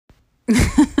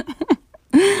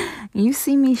You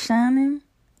see me shining?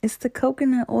 It's the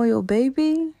coconut oil,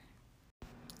 baby.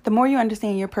 The more you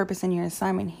understand your purpose and your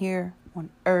assignment here on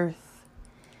earth,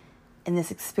 in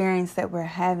this experience that we're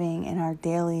having in our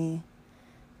daily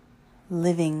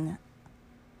living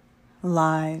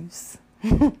lives,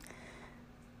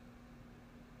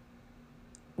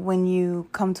 when you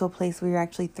come to a place where you're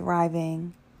actually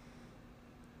thriving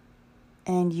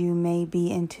and you may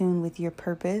be in tune with your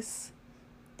purpose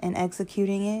and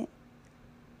executing it,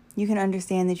 you can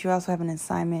understand that you also have an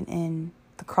assignment in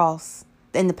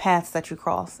the paths that you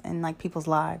cross in like people's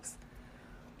lives.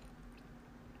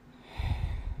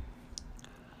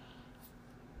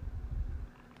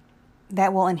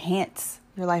 That will enhance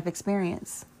your life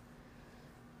experience.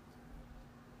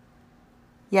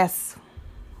 Yes,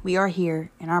 we are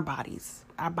here in our bodies.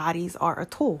 Our bodies are a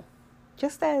tool,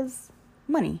 just as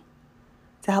money,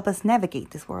 to help us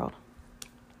navigate this world.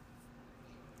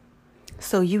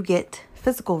 So you get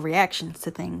physical reactions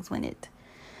to things when it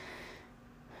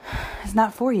is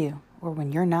not for you or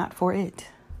when you're not for it.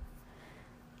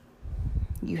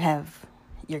 You have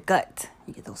your gut,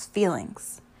 you get those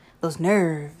feelings, those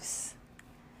nerves.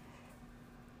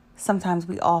 Sometimes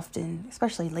we often,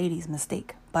 especially ladies,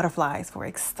 mistake butterflies for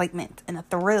excitement and a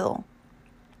thrill.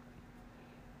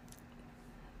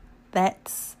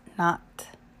 That's not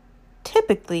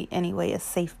typically, anyway, a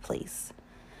safe place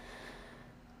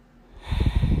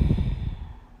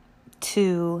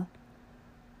to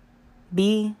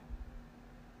be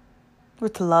or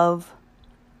to love.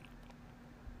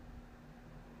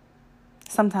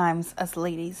 Sometimes us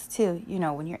ladies too,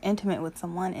 when you're intimate with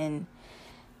someone and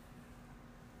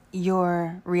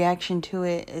your reaction to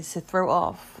it is to throw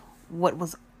off what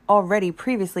was already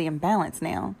previously in balance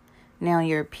now. Now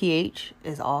your pH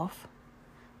is off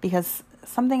because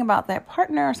something about that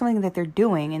partner or something that they're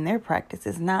doing in their practice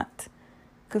is not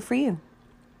good for you.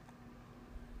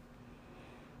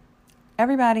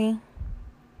 Everybody,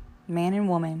 man and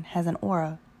woman, has an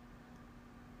aura.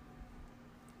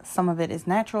 Some of it is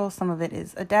natural, some of it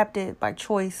is adapted by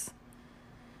choice.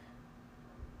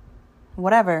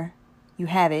 Whatever, you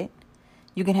have it.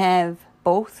 You can have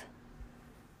both,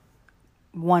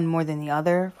 one more than the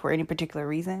other for any particular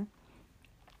reason,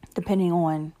 depending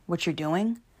on what you're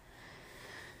doing.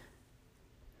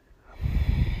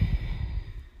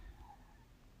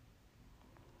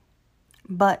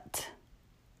 But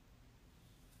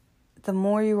the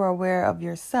more you are aware of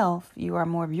yourself, you are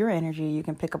more of your energy, you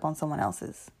can pick up on someone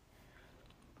else's.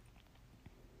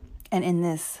 And in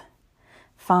this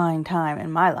fine time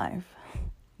in my life,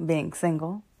 being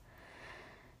single,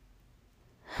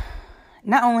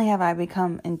 not only have I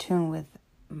become in tune with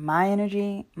my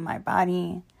energy, my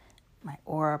body, my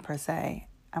aura per se,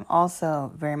 I'm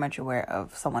also very much aware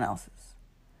of someone else's.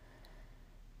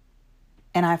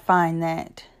 And I find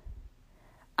that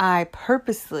I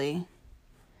purposely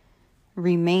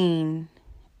remain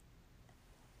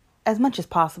as much as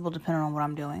possible, depending on what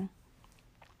I'm doing,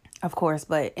 of course,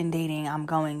 but in dating, I'm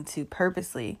going to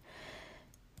purposely,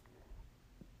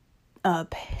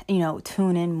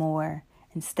 tune in more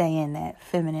and stay in that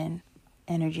feminine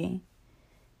energy.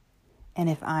 And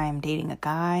if I'm dating a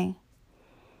guy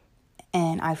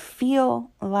and I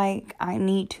feel like I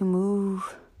need to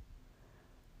move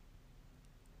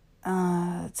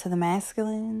to the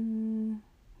masculine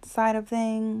side of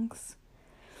things,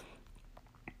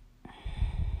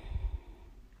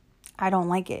 I don't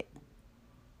like it.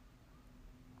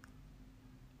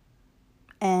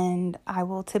 And I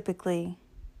will typically,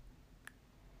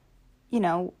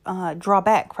 draw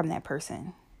back from that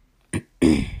person.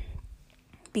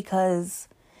 Because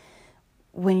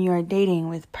when you're dating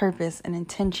with purpose and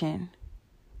intention,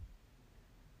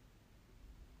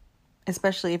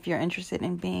 especially if you're interested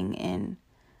in being in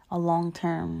a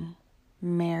long-term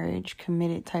marriage,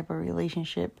 committed type of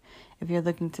relationship, if you're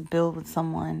looking to build with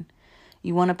someone,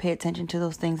 you want to pay attention to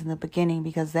those things in the beginning,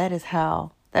 because that is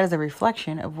a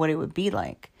reflection of what it would be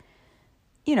like,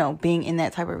 being in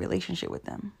that type of relationship with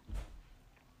them.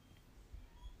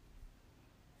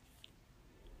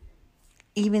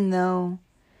 Even though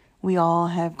we all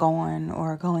have gone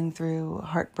or are going through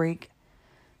heartbreak,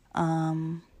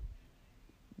 the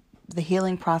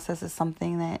healing process is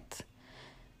something that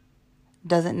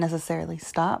doesn't necessarily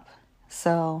stop.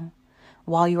 So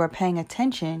while you are paying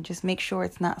attention, just make sure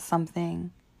it's not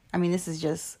something, this is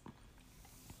just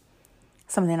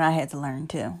something that I had to learn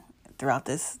too throughout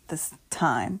this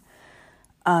time.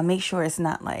 Make sure it's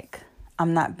not like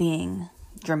I'm not being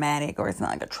dramatic, or it's not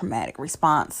like a traumatic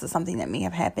response to something that may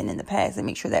have happened in the past, and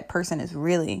make sure that person is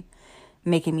really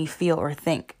making me feel or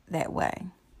think that way.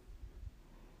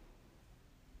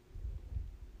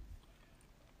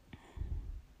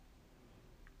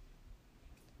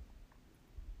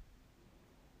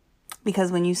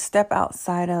 Because when you step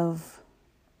outside of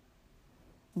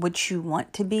what you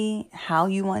want to be, how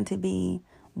you want to be,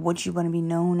 what you want to be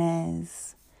known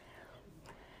as,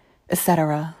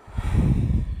 etc.,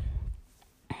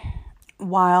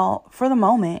 while for the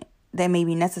moment that may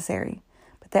be necessary,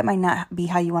 but that might not be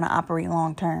how you want to operate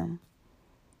long term.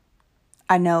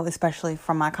 I know, especially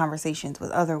from my conversations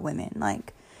with other women,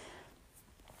 like,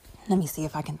 let me see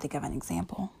if I can think of an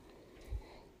example.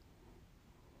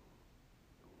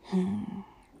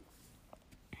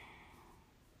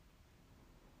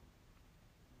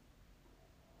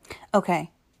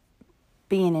 Okay.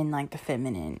 Being in like the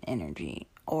feminine energy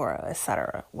or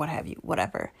etc., what have you,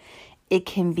 whatever. It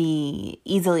can be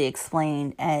easily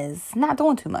explained as not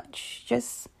doing too much,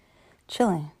 just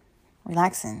chilling,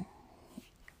 relaxing,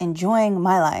 enjoying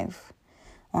my life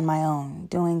on my own,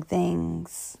 doing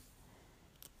things.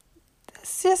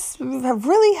 It's just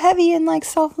really heavy in like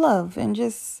self-love and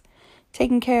just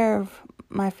taking care of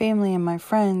my family and my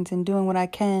friends and doing what I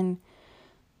can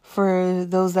for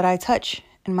those that I touch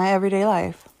in my everyday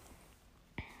life.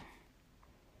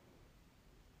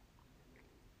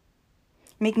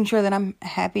 Making sure that I'm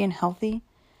happy and healthy.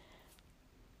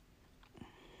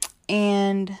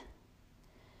 And,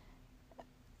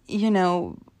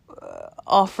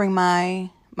 offering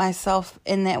myself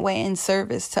in that way in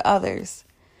service to others.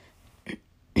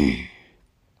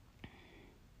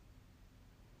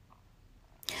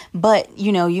 But,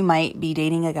 you might be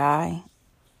dating a guy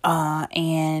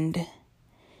and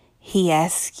he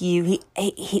asks you,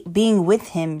 he being with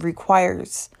him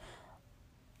requires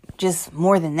just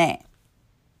more than that.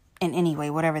 In any way,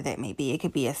 whatever that may be. It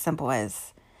could be as simple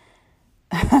as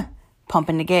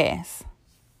pumping the gas.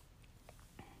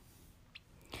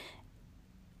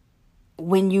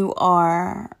 When you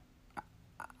are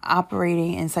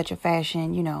operating in such a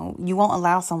fashion, you won't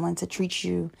allow someone to treat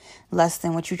you less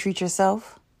than what you treat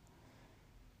yourself.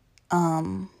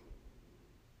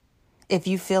 If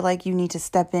you feel like you need to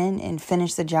step in and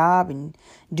finish the job and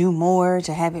do more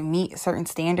to have it meet certain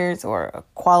standards or a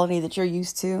quality that you're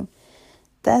used to,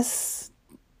 that's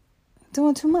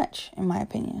doing too much, in my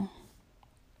opinion.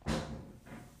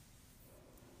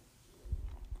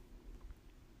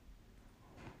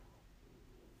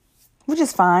 Which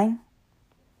is fine.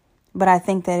 But I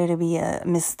think that it'll be a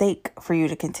mistake for you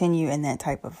to continue in that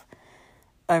type of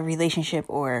a relationship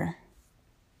or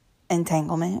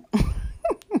entanglement.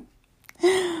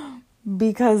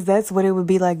 Because that's what it would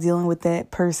be like dealing with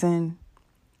that person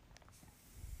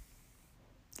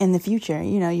in the future.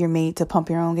 You're made to pump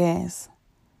your own gas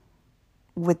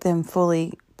with them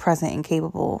fully present and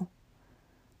capable.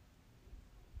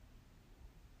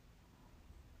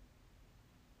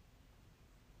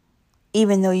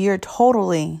 Even though you're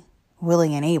totally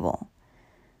willing and able.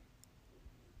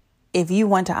 If you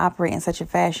want to operate in such a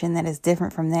fashion that is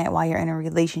different from that while you're in a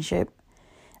relationship,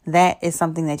 that is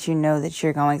something that that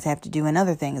you're going to have to do in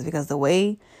other things, because the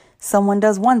way someone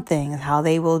does one thing is how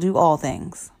they will do all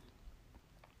things.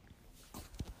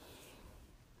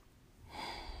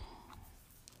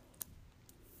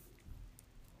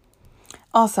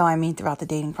 Also, throughout the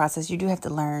dating process, you do have to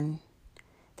learn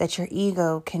that your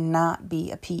ego cannot be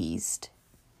appeased.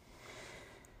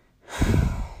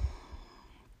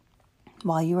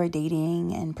 While you are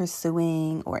dating and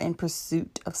pursuing or in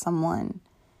pursuit of someone,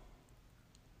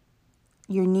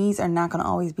 your needs are not going to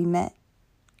always be met.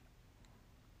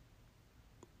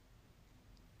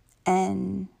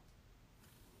 And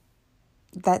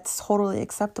that's totally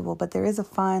acceptable. But there is a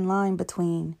fine line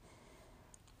between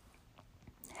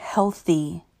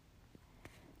healthy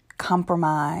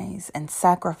compromise and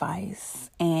sacrifice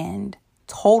and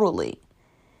totally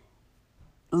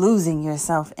losing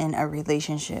yourself in a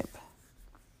relationship.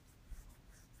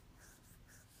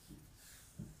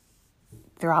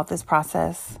 Throughout this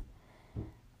process,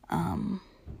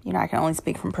 I can only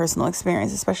speak from personal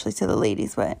experience, especially to the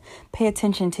ladies, but pay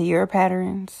attention to your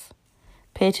patterns.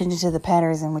 Pay attention to the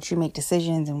patterns in which you make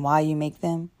decisions and why you make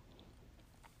them.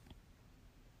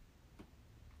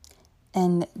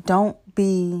 And don't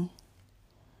be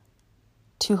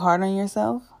too hard on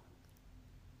yourself.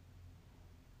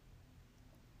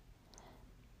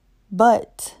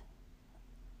 But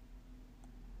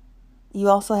you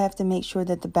also have to make sure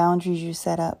that the boundaries you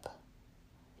set up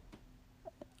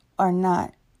are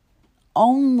not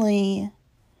only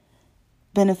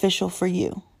beneficial for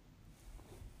you.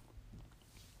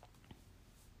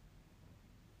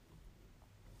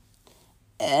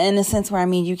 In a sense where,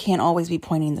 you can't always be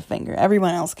pointing the finger.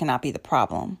 Everyone else cannot be the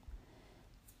problem.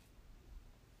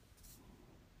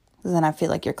 Then I feel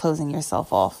like you're closing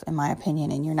yourself off, in my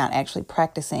opinion, and you're not actually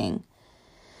practicing.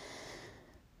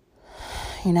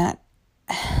 You're not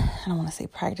I don't want to say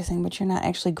practicing, but you're not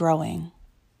actually growing.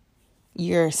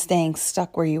 You're staying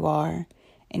stuck where you are,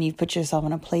 and you've put yourself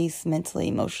in a place mentally,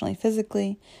 emotionally,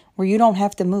 physically, where you don't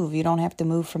have to move. You don't have to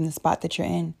move from the spot that you're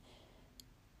in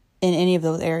any of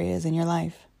those areas in your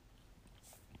life.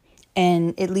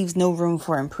 And it leaves no room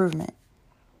for improvement.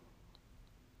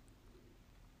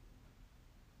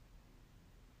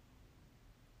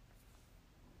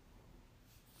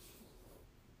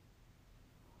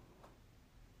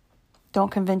 Don't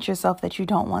convince yourself that you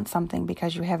don't want something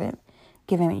because you haven't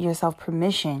given yourself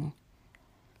permission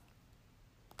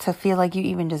to feel like you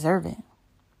even deserve it.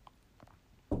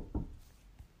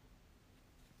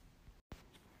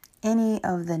 Any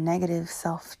of the negative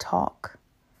self-talk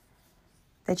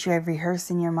that you have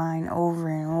rehearsed in your mind over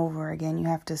and over again, you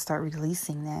have to start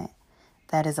releasing that.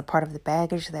 That is a part of the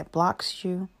baggage that blocks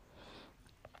you.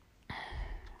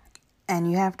 And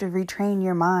you have to retrain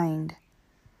your mind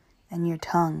and your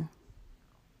tongue.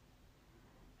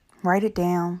 Write it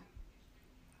down.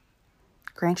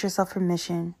 Grant yourself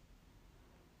permission.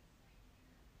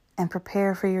 And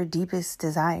prepare for your deepest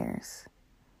desires.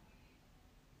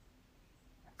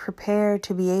 Prepare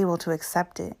to be able to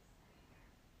accept it.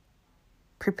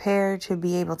 Prepare to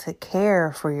be able to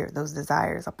care for those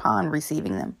desires upon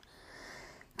receiving them.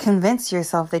 Convince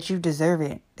yourself that you deserve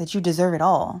it, that you deserve it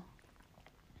all.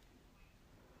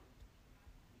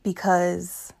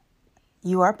 Because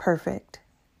you are perfect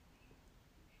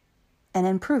and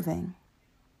improving.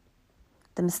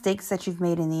 The mistakes that you've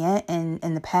made in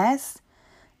the past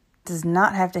does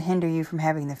not have to hinder you from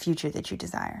having the future that you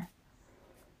desire.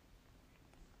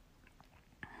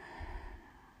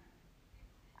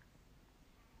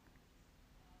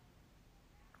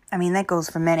 I mean, that goes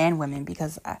for men and women,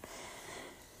 because I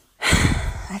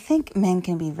think men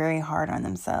can be very hard on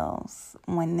themselves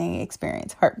when they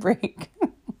experience heartbreak.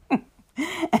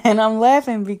 And I'm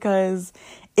laughing because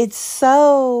it's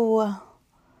so...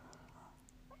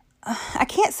 I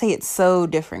can't say it's so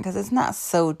different, because it's not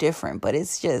so different, but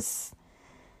it's just...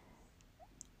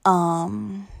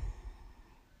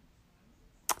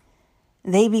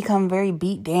 they become very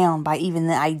beat down by even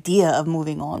the idea of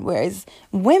moving on. Whereas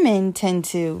women tend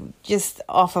to, just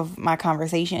off of my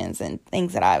conversations and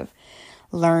things that I've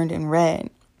learned and read,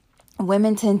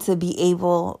 women tend to be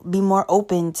more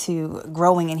open to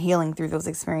growing and healing through those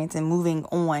experiences and moving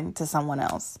on to someone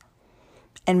else.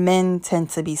 And men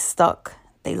tend to be stuck.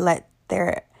 They let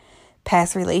their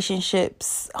past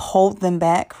relationships hold them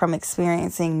back from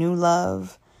experiencing new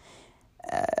love.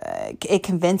 It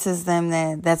convinces them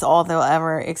that that's all they'll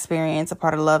ever experience, a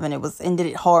part of love, and ended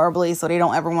it horribly, so they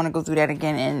don't ever want to go through that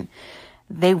again. And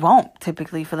they won't,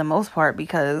 typically, for the most part,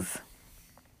 because,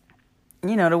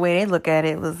 you know, the way they look at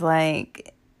it was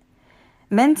like,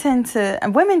 men tend to,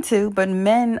 and women too, but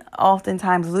men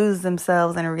oftentimes lose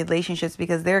themselves in relationships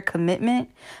because their commitment,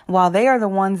 while they are the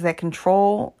ones that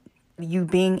control you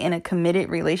being in a committed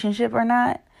relationship or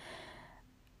not,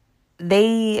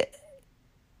 they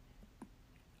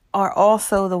are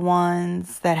also the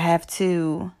ones that have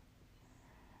to,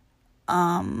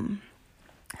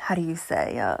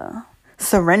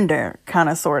 surrender, kind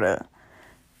of, sort of,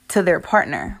 to their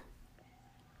partner.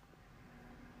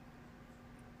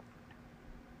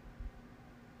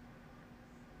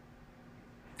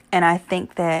 And I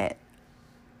think that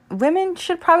women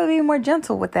should probably be more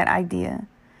gentle with that idea.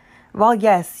 Well,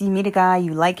 yes, you meet a guy,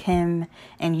 you like him,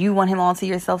 and you want him all to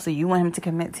yourself, so you want him to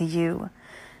commit to you.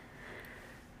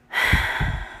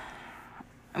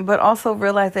 But also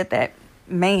realize that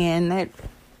man, that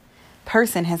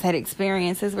person has had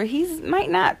experiences where he might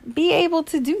not be able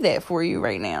to do that for you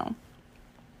right now.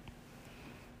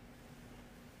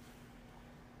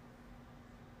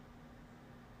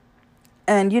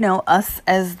 And, you know, us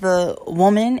as the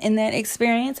woman in that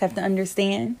experience have to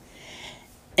understand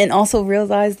and also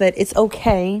realize that it's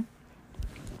okay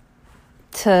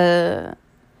to,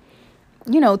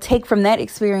 you know, take from that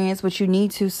experience what you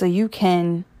need to, so you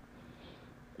can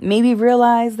maybe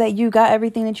realize that you got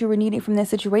everything that you were needing from that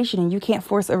situation, and you can't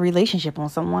force a relationship on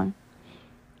someone.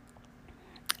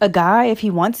 A guy, if he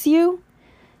wants you,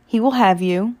 he will have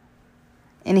you.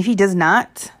 And if he does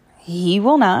not, he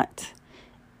will not.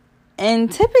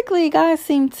 And typically guys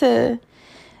seem to,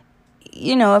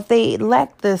 you know, if they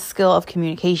lack the skill of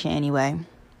communication anyway,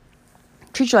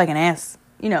 treat you like an ass,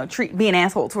 you know, be an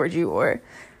asshole towards you, or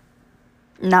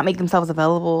not make themselves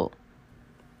available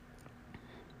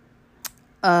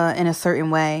in a certain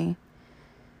way,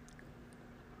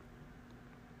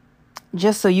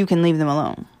 just so you can leave them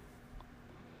alone.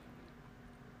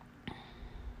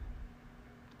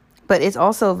 But it's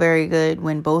also very good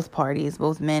when both parties,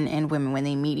 both men and women, when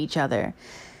they meet each other,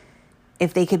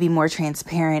 if they could be more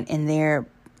transparent in their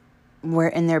where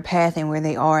in their path and where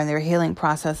they are in their healing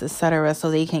process, etc., so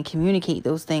they can communicate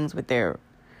those things with their,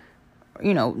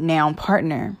 now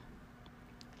partner.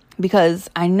 Because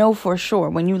I know for sure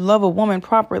when you love a woman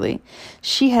properly,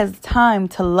 she has time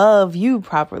to love you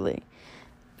properly.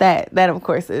 That of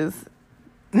course is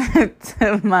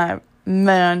to my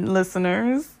man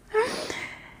listeners.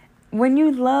 When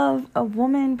you love a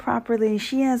woman properly,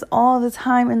 she has all the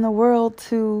time in the world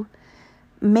to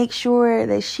make sure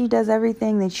that she does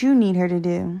everything that you need her to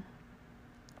do.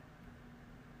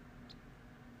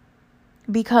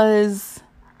 Because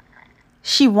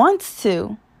she wants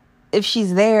to, if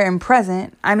she's there and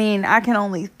present. I mean, I can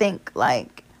only think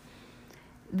like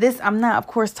this. I'm not, of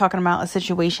course, talking about a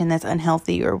situation that's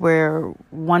unhealthy or where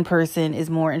one person is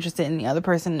more interested in the other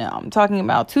person. No, I'm talking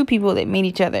about two people that meet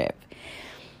each other.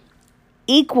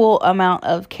 Equal amount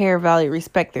of care, value,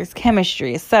 respect. There's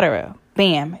chemistry, etc.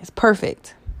 Bam, it's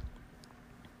perfect.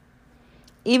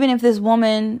 Even if this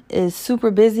woman is super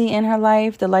busy in her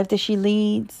life, the life that she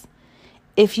leads,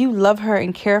 if you love her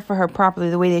and care for her properly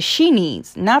the way that she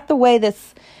needs, not the way that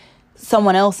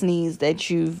someone else needs that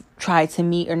you've tried to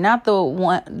meet, or not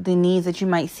the needs that you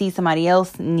might see somebody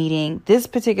else needing, this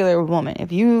particular woman,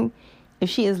 if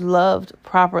she is loved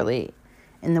properly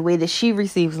in the way that she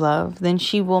receives love, then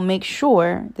she will make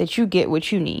sure that you get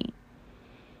what you need.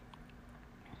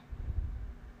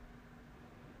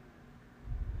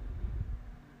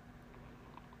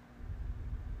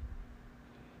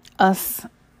 Us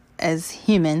as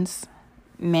humans,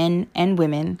 men and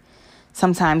women,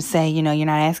 sometimes say, you're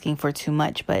not asking for too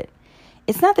much, but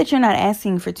it's not that you're not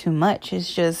asking for too much.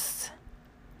 It's just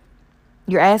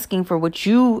you're asking for what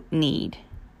you need,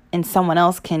 and someone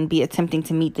else can be attempting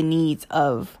to meet the needs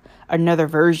of another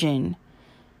version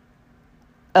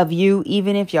of you,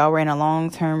 even if y'all were in a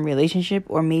long-term relationship,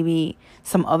 or maybe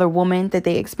some other woman that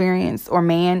they experienced or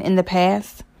man in the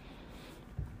past.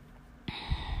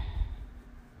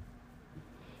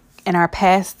 And our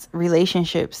past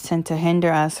relationships tend to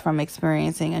hinder us from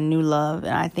experiencing a new love.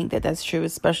 And I think that that's true,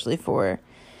 especially for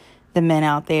the men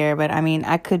out there. But I mean,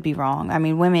 I could be wrong. I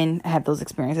mean, women have those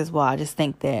experiences as well. I just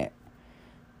think that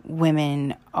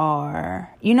women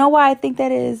are, why I think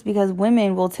that is? Because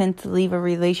women will tend to leave a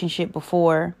relationship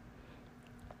before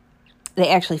they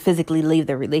actually physically leave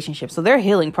their relationship. So their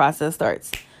healing process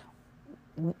starts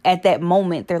at that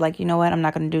moment. They're like, you know what? I'm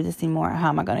not going to do this anymore. How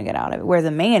am I going to get out of it? Whereas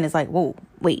a man is like, whoa,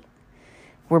 wait.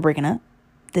 We're breaking up.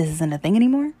 This isn't a thing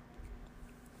anymore.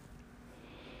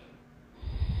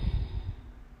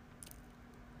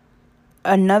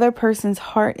 Another person's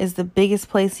heart is the biggest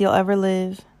place you'll ever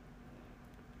live.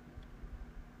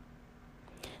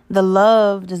 The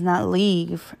love does not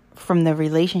leave from the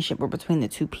relationship or between the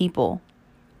two people.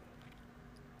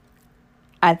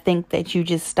 I think that you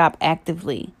just stop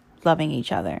actively loving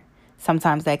each other.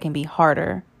 Sometimes that can be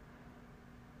harder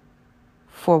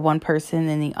for one person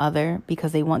than the other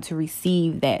because they want to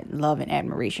receive that love and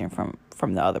admiration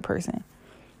from the other person.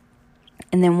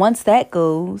 And then once that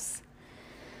goes,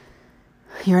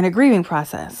 you're in a grieving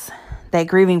process. That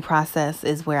grieving process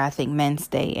is where I think men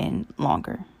stay in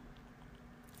longer.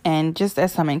 And just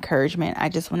as some encouragement, I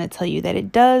just want to tell you that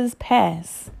it does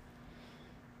pass.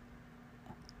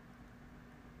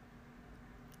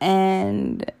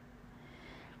 And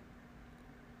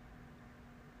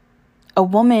a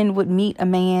woman would meet a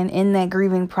man in that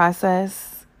grieving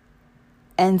process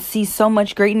and see so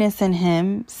much greatness in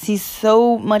him, see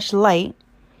so much light,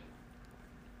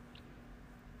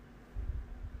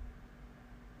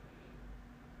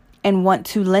 and want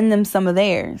to lend them some of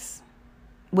theirs,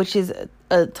 which is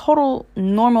a total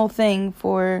normal thing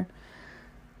for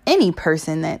any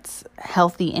person that's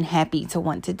healthy and happy to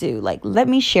want to do. Like, let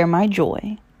me share my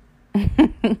joy.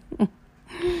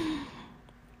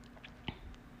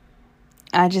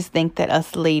 I just think that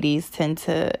us ladies tend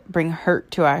to bring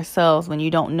hurt to ourselves when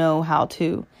you don't know how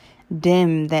to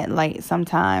dim that light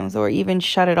sometimes, or even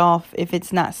shut it off if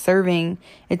it's not serving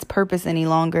its purpose any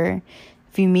longer.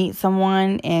 If you meet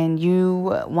someone and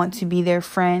you want to be their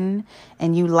friend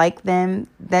and you like them,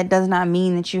 that does not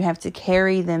mean that you have to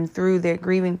carry them through their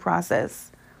grieving process.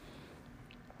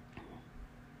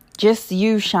 Just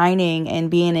you shining and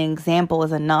being an example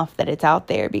is enough that it's out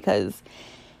there, because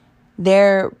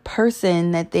their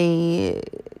person that they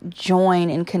join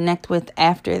and connect with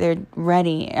after they're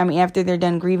ready, after they're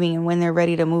done grieving and when they're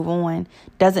ready to move on,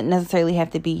 doesn't necessarily have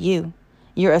to be you.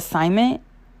 Your assignment,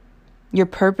 your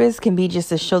purpose can be just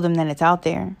to show them that it's out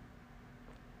there.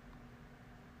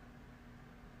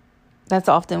 That's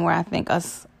often where I think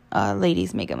us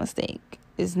ladies make a mistake,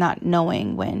 is not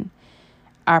knowing when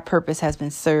our purpose has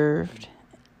been served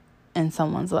in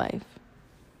someone's life.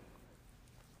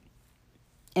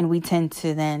 And we tend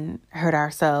to then hurt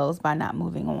ourselves by not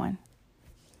moving on.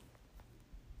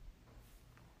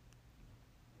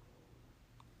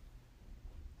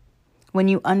 When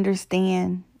you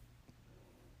understand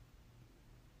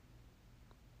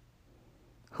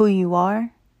who you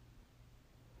are,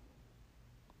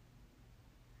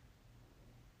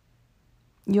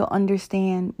 you'll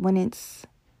understand when it's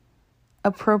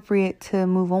appropriate to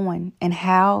move on and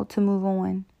how to move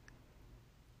on.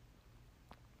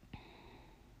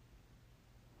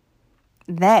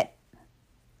 That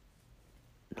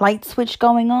light switch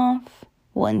going off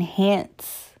will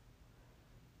enhance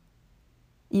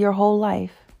your whole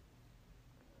life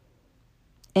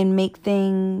and make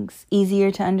things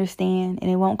easier to understand, and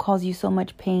it won't cause you so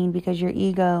much pain because your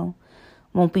ego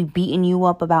won't be beating you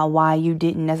up about why you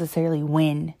didn't necessarily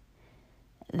win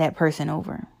that person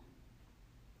over.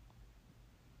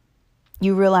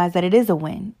 You realize that it is a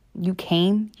win. You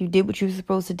came, you did what you were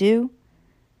supposed to do,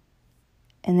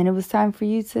 and then it was time for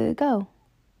you to go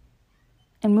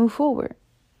and move forward.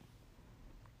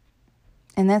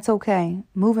 And that's okay.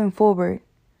 Moving forward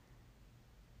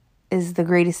is the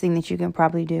greatest thing that you can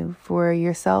probably do for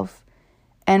yourself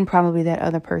and probably that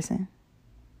other person.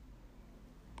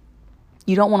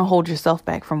 You don't want to hold yourself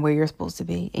back from where you're supposed to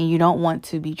be. And you don't want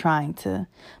to be trying to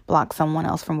block someone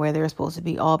else from where they're supposed to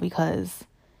be, all because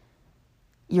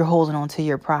you're holding on to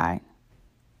your pride.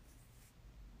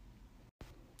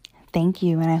 Thank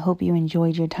you, and I hope you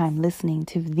enjoyed your time listening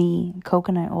to the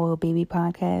Coconut Oil Baby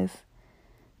podcast.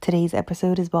 Today's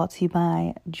episode is brought to you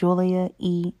by Julia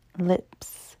E.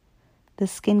 Lips, the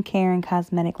skincare and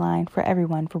cosmetic line for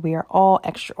everyone, for we are all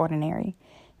extraordinary.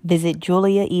 Visit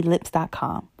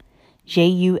juliaelips.com,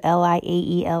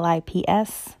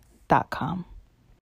 JuliaElips.com.